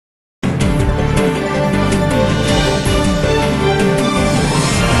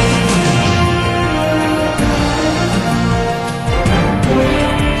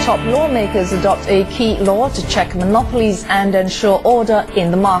top lawmakers adopt a key law to check monopolies and ensure order in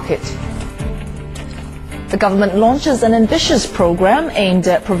the market. The government launches an ambitious program aimed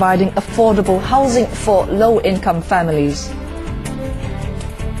at providing affordable housing for low-income families.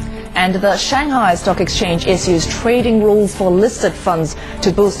 And the Shanghai Stock Exchange issues trading rules for listed funds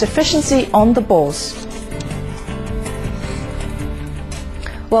to boost efficiency on the bourse.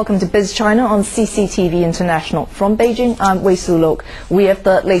 Welcome to BizChina on CCTV International. From Beijing, I'm Wei Su Lok. We have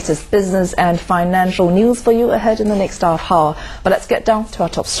the latest business and financial news for you ahead in the next half hour. But let's get down to our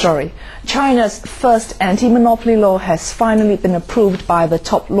top story. China's first anti-monopoly law has finally been approved by the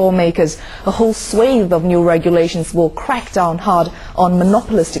top lawmakers. A whole swathe of new regulations will crack down hard on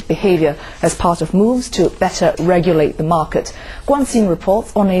monopolistic behavior as part of moves to better regulate the market. Guan Xin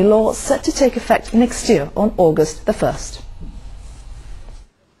reports on a law set to take effect next year on August the 1st.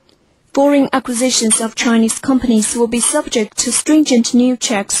 Foreign acquisitions of Chinese companies will be subject to stringent new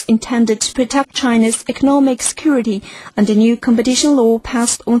checks intended to protect China's economic security under new competition law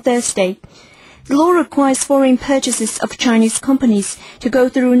passed on Thursday. The law requires foreign purchases of Chinese companies to go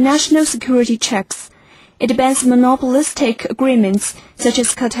through national security checks. It bans monopolistic agreements such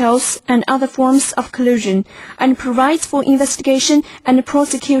as cartels and other forms of collusion, and provides for investigation and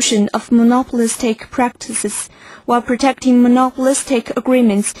prosecution of monopolistic practices, while protecting monopolistic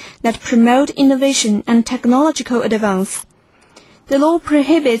agreements that promote innovation and technological advance. The law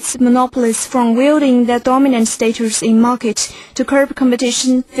prohibits monopolists from wielding their dominant status in market to curb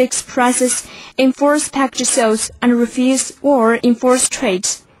competition, fix prices, enforce package sales, and refuse or enforce trade.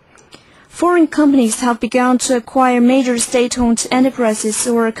 Foreign companies have begun to acquire major state-owned enterprises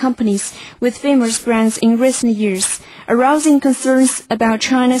or companies with famous brands in recent years, arousing concerns about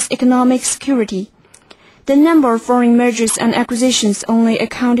China's economic security. The number of foreign mergers and acquisitions only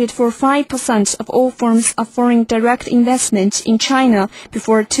accounted for 5% of all forms of foreign direct investment in China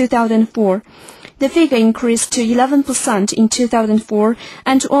before 2004. The figure increased to 11% in 2004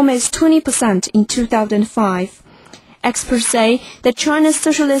 and to almost 20% in 2005. Experts say that China's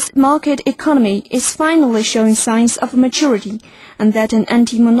socialist market economy is finally showing signs of maturity, and that an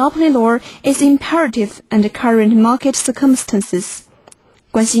anti-monopoly law is imperative under current market circumstances.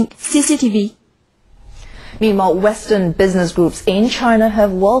 Guan Xin, CCTV. Meanwhile, Western business groups in China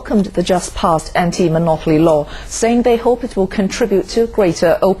have welcomed the just-passed anti-monopoly law, saying they hope it will contribute to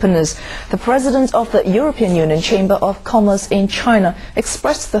greater openness. The president of the European Union Chamber of Commerce in China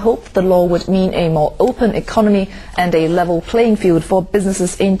expressed the hope the law would mean a more open economy and a level playing field for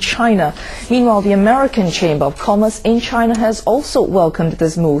businesses in China. Meanwhile, the American Chamber of Commerce in China has also welcomed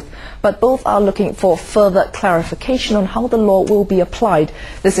this move, but both are looking for further clarification on how the law will be applied.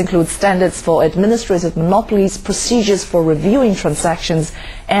 This includes standards for administrative monopolies, procedures for reviewing transactions,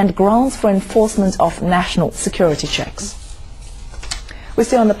 and grounds for enforcement of national security checks. We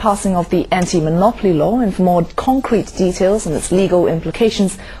stay on the passing of the anti-monopoly law, and for more concrete details on its legal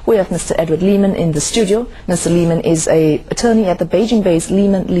implications, we have Mr. Edward Lehman in the studio. Mr. Lehman is an attorney at the Beijing-based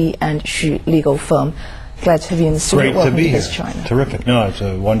Lehman, Lee & Xu legal firm. Glad to have you in the studio. Great to be here. China. Terrific. No, it's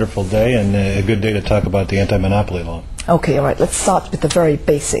a wonderful day and a good day to talk about the anti-monopoly law. Okay, all right. Let's start with the very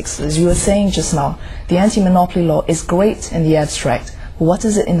basics. As you were saying just now, the anti-monopoly law is great in the abstract. What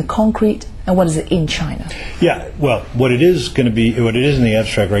is it in the concrete, and what is it in China? Yeah, well, what it is going to be, what it is in the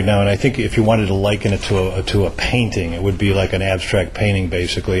abstract right now, and I think if you wanted to liken it to a painting, it would be like an abstract painting,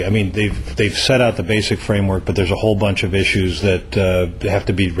 basically. I mean, they've set out the basic framework, but there's a whole bunch of issues that have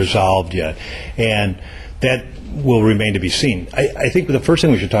to be resolved yet, and that will remain to be seen. I think the first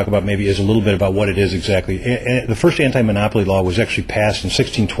thing we should talk about maybe is a little bit about what it is exactly. The first anti-monopoly law was actually passed in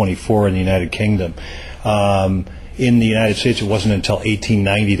 1624 in the United Kingdom. In the United States, it wasn't until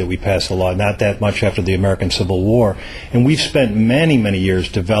 1890 that we passed the law, not that much after the American Civil War. And we've spent many, many years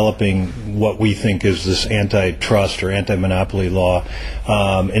developing what we think is this antitrust or anti-monopoly law.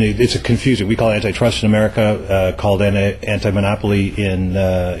 And it's confusing. We call it antitrust in America, called anti-monopoly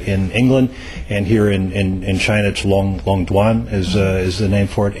in England, and here in China it's Longduan is the name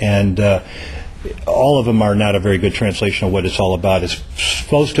for it. And all of them are not a very good translation of what it's all about. It's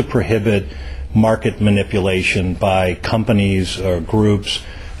supposed to prohibit market manipulation by companies or groups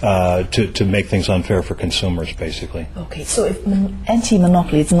to make things unfair for consumers, basically. Okay, so if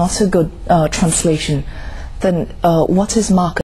anti-monopoly is not a good translation, then what is market